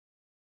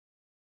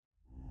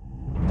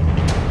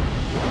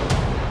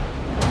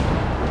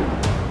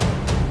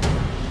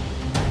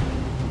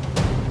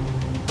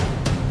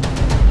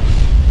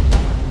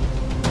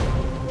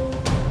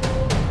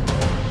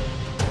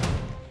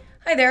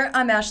Hi there,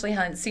 I'm Ashley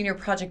Hunt, Senior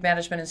Project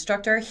Management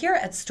Instructor here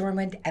at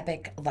Stormwind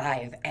Epic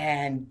Live.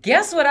 And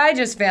guess what I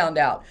just found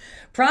out?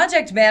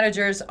 Project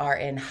managers are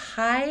in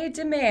high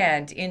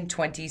demand in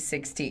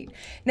 2016.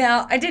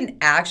 Now, I didn't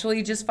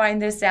actually just find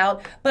this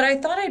out, but I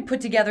thought I'd put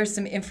together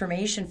some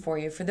information for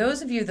you for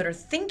those of you that are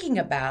thinking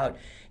about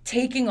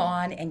taking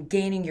on and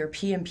gaining your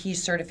PMP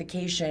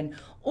certification,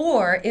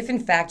 or if in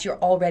fact you're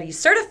already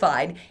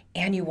certified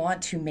and you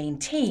want to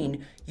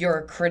maintain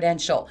your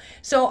credential.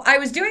 So I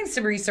was doing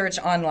some research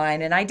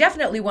online and I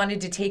definitely wanted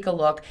to take a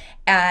look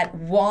at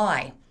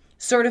why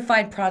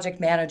certified project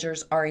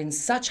managers are in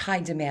such high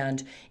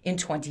demand in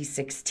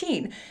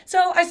 2016.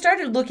 So I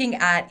started looking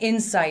at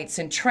insights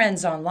and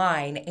trends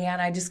online,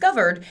 and I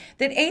discovered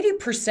that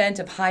 80%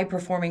 of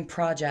high-performing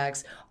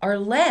projects are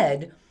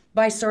led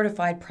by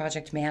certified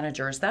project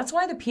managers. That's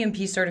why the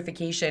PMP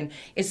certification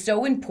is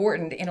so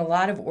important in a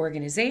lot of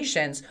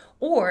organizations,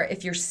 or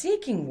if you're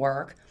seeking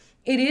work,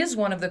 it is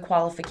one of the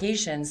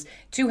qualifications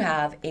to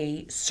have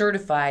a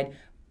certified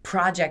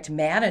project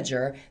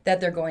manager that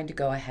they're going to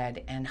go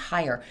ahead and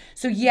hire.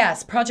 So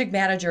yes, project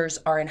managers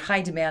are in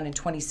high demand in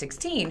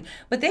 2016,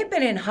 but they've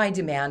been in high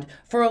demand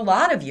for a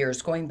lot of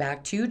years, going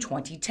back to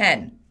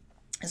 2010.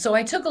 So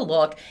I took a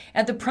look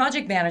at the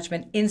Project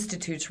Management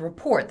Institute's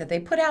report that they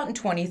put out in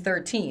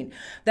 2013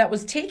 that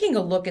was taking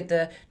a look at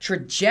the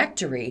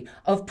trajectory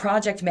of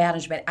project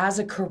management as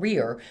a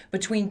career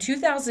between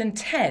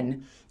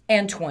 2010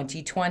 and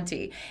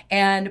 2020.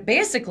 And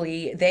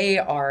basically, they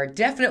are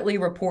definitely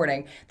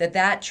reporting that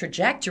that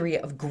trajectory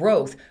of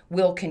growth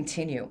will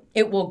continue.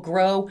 It will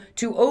grow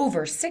to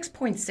over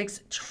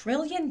 $6.6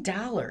 trillion.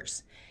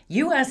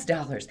 US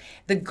dollars.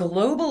 The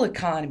global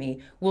economy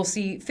will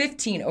see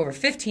over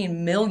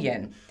 15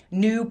 million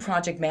new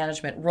project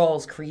management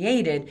roles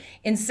created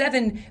in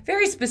 7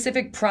 very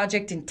specific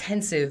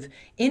project-intensive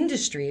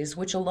industries,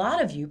 which a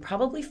lot of you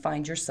probably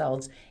find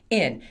yourselves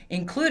in,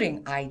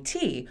 including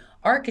IT,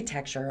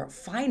 architecture,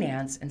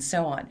 finance, and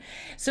so on.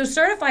 So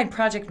certified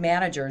project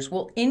managers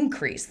will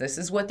increase, this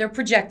is what they're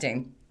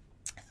projecting,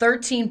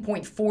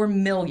 13.4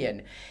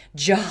 million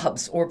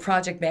jobs or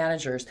project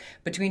managers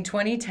between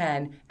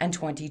 2010 and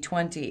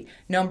 2020,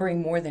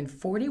 numbering more than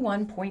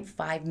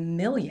 41.5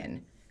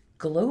 million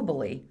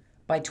globally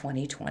by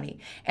 2020.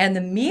 And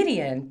the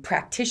median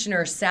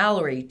practitioner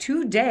salary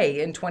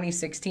today in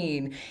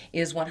 2016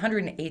 is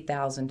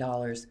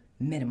 $108,000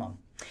 minimum.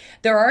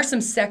 There are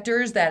some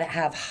sectors that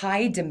have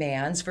high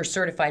demands for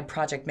certified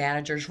project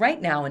managers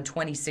right now in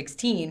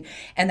 2016,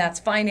 and that's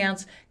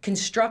finance,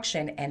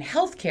 construction, and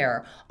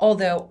healthcare,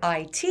 although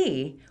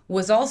IT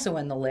was also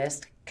in the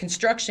list.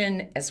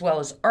 Construction as well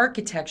as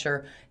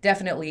architecture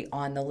definitely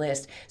on the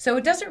list. So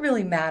it doesn't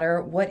really matter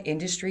what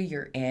industry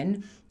you're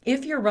in.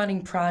 If you're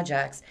running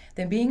projects,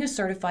 then being a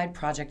certified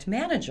project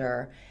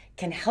manager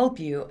can help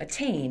you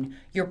attain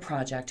your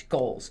project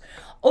goals.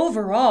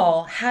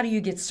 Overall, how do you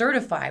get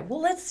certified?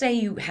 Well, let's say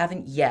you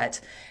haven't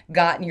yet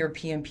gotten your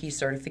PMP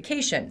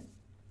certification.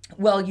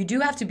 Well, you do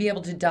have to be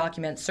able to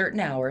document certain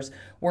hours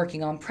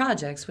working on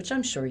projects, which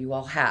I'm sure you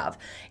all have.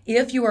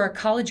 If you are a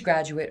college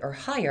graduate or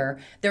higher,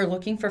 they're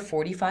looking for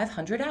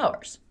 4,500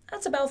 hours.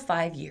 That's about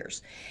 5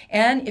 years.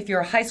 And if you're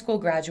a high school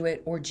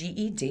graduate or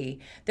GED,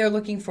 they're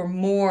looking for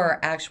more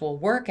actual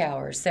work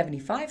hours,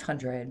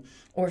 7,500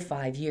 or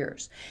 5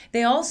 years.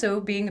 They also,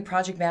 being the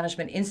Project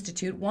Management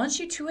Institute, wants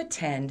you to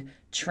attend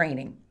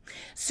training.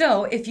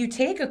 So if you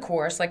take a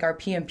course like our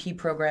PMP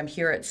program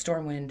here at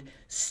Stormwind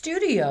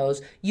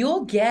Studios,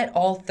 you'll get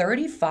all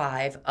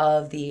 35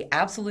 of the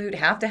absolute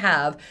have to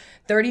have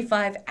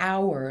 35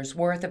 hours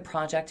worth of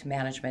project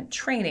management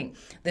training.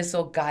 This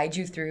will guide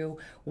you through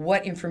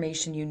what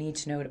information you need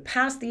to know to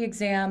pass the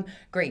exam,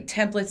 great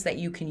templates that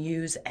you can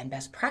use, and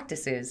best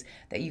practices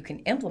that you can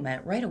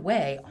implement right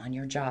away on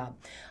your job.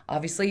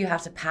 Obviously, you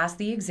have to pass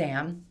the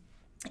exam,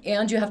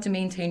 and you have to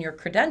maintain your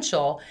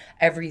credential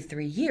every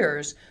 3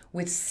 years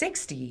with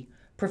 60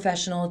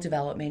 professional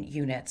development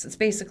units. It's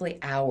basically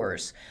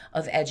hours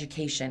of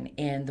education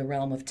in the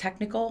realm of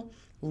technical,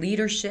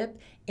 leadership,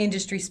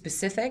 industry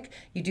specific.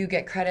 You do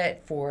get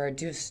credit for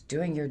just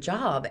doing your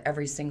job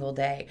every single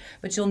day,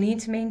 but you'll need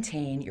to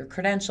maintain your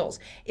credentials.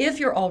 If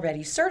you're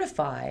already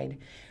certified,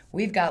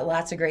 we've got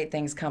lots of great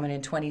things coming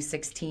in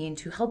 2016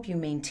 to help you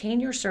maintain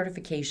your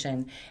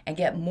certification and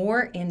get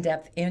more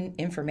in-depth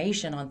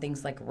information on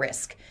things like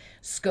risk,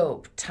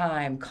 scope,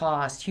 time,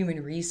 cost,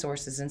 human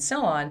resources, and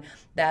so on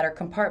that are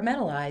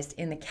compartmentalized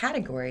in the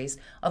categories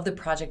of the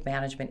Project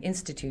Management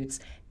Institute's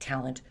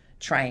Talent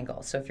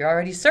Triangle. So if you're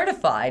already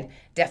certified,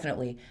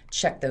 definitely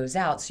check those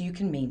out so you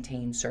can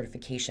maintain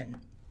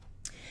certification.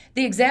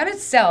 The exam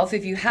itself,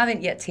 if you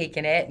haven't yet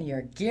taken it and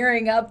you're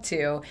gearing up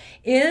to,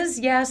 is,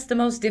 yes, the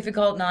most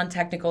difficult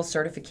non-technical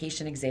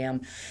certification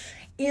exam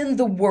in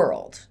the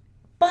world.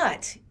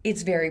 But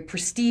it's very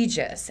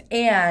prestigious,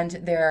 and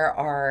there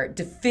are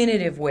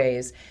definitive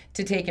ways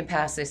to take and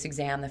pass this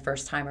exam the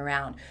first time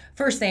around.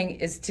 First thing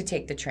is to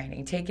take the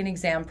training. Take an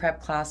exam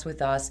prep class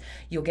with us.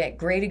 You'll get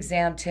great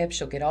exam tips.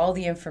 You'll get all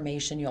the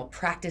information. You'll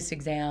practice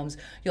exams.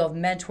 You'll have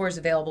mentors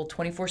available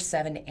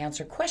 24/7 to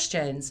answer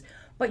questions.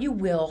 but you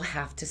will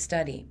have to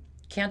study.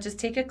 Can't just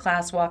take a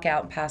class, walk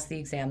out, and pass the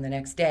exam the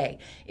next day.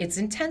 It's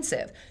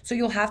intensive, so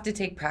you'll have to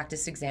take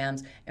practice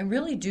exams and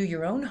really do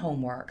your own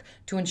homework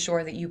to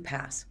ensure that you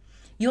pass.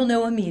 You'll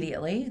know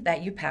immediately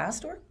that you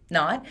passed or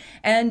not,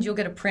 and you'll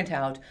get a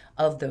printout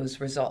of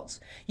those results.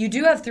 You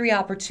do have 3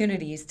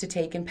 opportunities to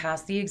take and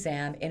pass the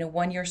exam in a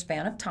 1-year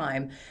span of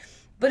time,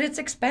 but it's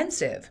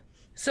expensive.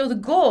 So the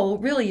goal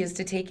really is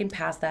to take and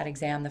pass that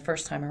exam the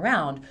first time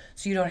around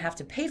so you don't have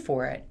to pay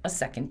for it a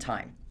second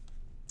time.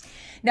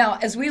 Now,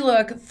 as we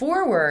look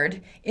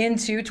forward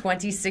into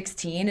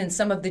 2016 and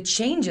some of the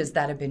changes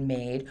that have been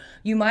made,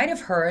 you might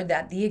have heard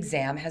that the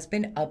exam has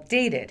been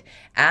updated.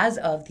 As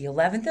of the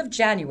 11th of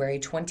January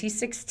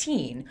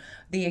 2016,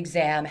 the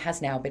exam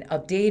has now been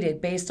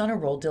updated based on a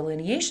role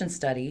delineation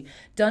study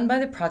done by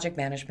the Project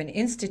Management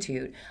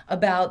Institute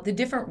about the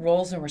different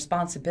roles and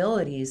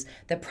responsibilities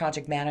that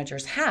project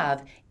managers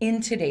have in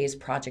today's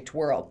project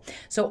world.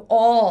 So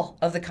all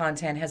of the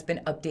content has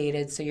been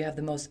updated so you have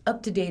the most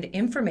up-to-date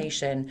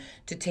information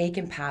to take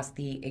and pass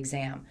the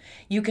exam.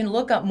 You can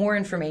look up more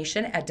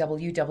information at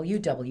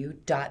www.pmi.org.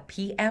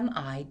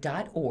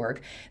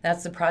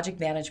 That's the Project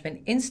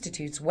Management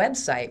Institute's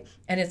website,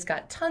 and it's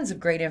got tons of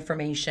great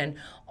information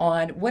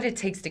on what it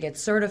takes to get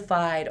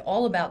certified,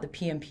 all about the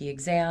PMP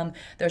exam.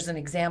 There's an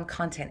exam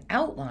content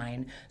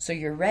outline, so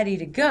you're ready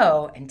to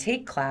go and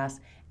take class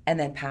and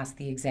then pass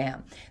the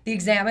exam. The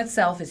exam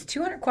itself is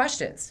 200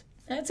 questions.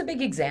 It's a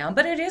big exam,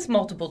 but it is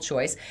multiple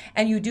choice,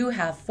 and you do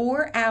have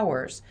 4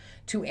 hours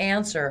to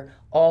answer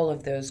all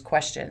of those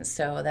questions.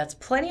 So that's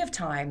plenty of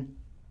time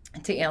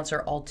to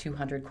answer all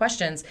 200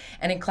 questions.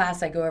 And in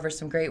class, I go over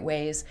some great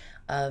ways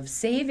of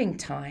saving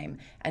time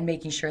and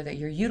making sure that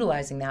you're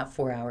utilizing that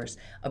 4 hours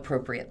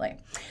appropriately.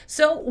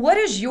 So what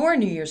is your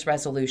New Year's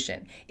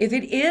resolution? If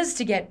it is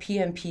to get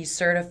PMP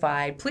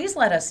certified, please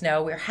let us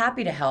know. We're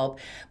happy to help.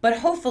 But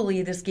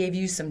hopefully this gave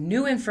you some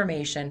new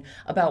information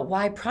about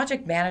why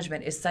project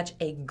management is such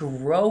a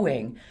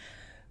growing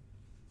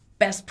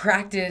best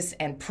practice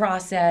and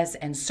process,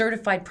 and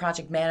certified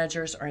project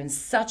managers are in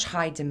such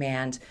high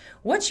demand.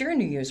 What's your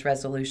New Year's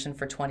resolution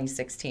for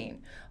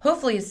 2016?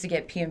 Hopefully it's to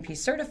get PMP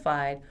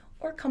certified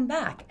or come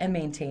back and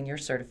maintain your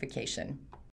certification.